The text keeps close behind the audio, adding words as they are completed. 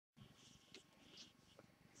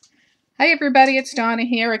Hi everybody, it's Donna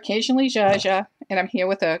here, occasionally Jaja, and I'm here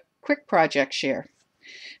with a quick project share.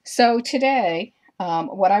 So today,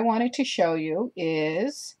 what I wanted to show you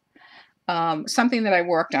is something that I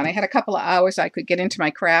worked on. I had a couple of hours I could get into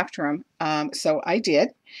my craft room, so I did,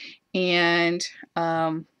 and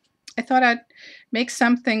I thought I'd make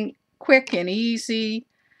something quick and easy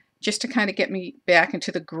just to kind of get me back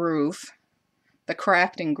into the groove, the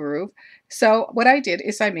crafting groove. So what I did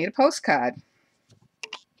is I made a postcard.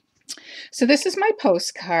 So this is my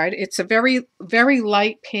postcard. It's a very, very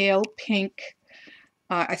light pale pink.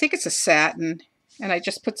 I think it's a satin. And I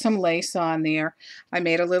just put some lace on there. I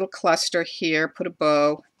made a little cluster here, put a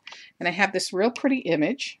bow. And I have this real pretty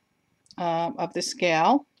image of this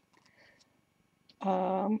gal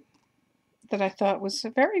that I thought was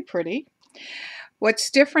very pretty. What's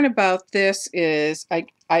different about this is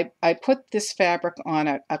I put this fabric on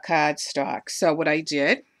a cardstock. So what I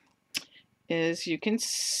did is, you can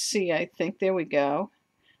see, I think, there we go.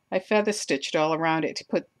 I feather stitched all around it to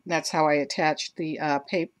put. That's how I attached the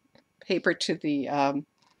paper to the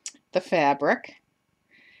fabric.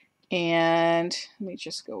 And let me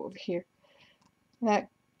just go over here. That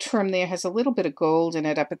trim there has a little bit of gold in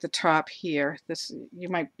it up at the top here. This, you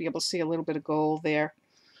might be able to see a little bit of gold there.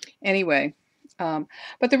 Anyway,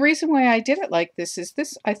 but the reason why I did it like this is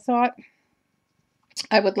I thought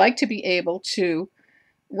I would like to be able to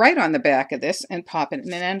write on the back of this and pop it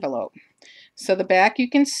in an envelope. So the back, you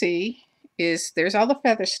can see, is there's all the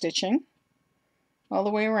feather stitching all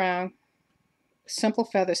the way around, simple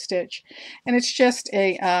feather stitch, and it's just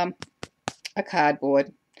a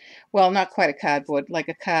cardboard. Well, not quite a cardboard, like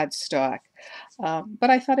a cardstock. But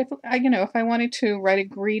I thought if I wanted to write a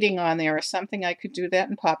greeting on there or something, I could do that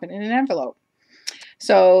and pop it in an envelope.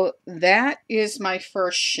 So that is my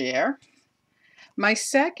first share. My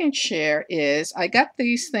second share is I got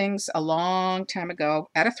these things a long time ago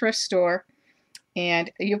at a thrift store,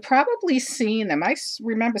 and you've probably seen them. I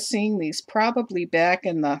remember seeing these probably back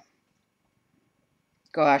in the,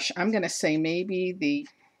 gosh, I'm going to say maybe the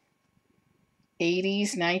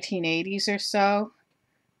 80s, 1980s or so.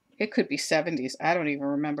 It could be 70s. I don't even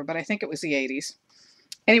remember, but I think it was the 80s.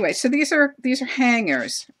 Anyway, so these are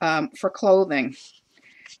hangers for clothing,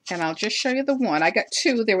 and I'll just show you the one. I got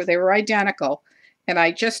two. They were identical. And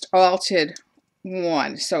I just altered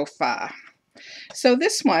one so far. So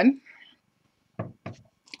this one,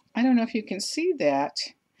 I don't know if you can see that,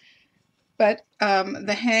 but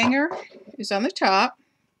the hanger is on the top,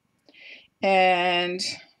 and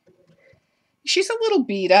she's a little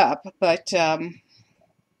beat up, but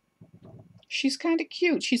she's kind of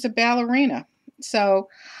cute. She's a ballerina. So,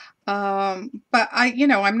 but I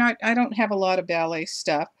don't have a lot of ballet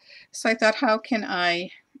stuff. So I thought, how can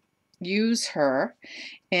I use her?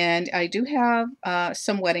 And I do have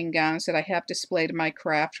some wedding gowns that I have displayed in my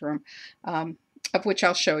craft room, of which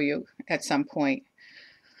I'll show you at some point.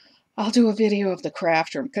 I'll do a video of the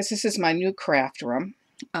craft room because this is my new craft room.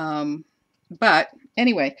 But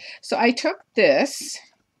anyway, so I took this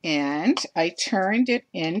and I turned it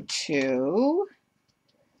into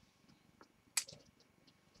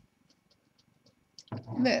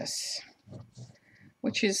this,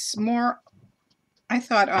 which is more, I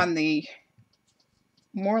thought, on the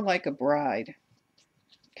more like a bride,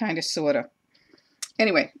 kind of, sort of.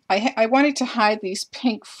 Anyway, I wanted to hide these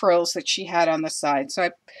pink frills that she had on the side, so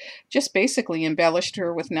I just basically embellished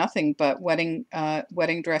her with nothing but wedding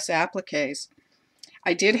dress appliques.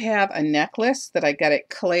 I did have a necklace that I got at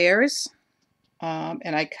Claire's,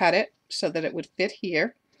 and I cut it so that it would fit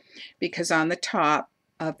here, because on the top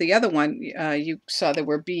of the other one, you saw there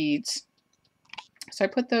were beads. So I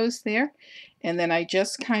put those there, and then I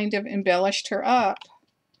just kind of embellished her up.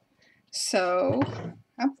 So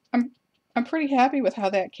I'm pretty happy with how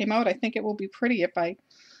that came out. I think it will be pretty if I,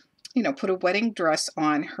 put a wedding dress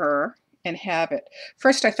on her and have it.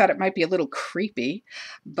 First, I thought it might be a little creepy,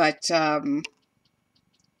 but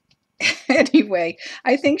anyway,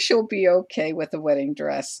 I think she'll be okay with a wedding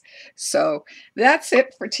dress. So that's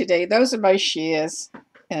it for today. Those are my shares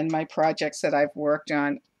and my projects that I've worked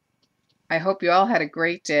on. I hope you all had a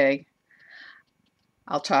great day.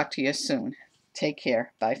 I'll talk to you soon. Take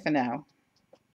care. Bye for now.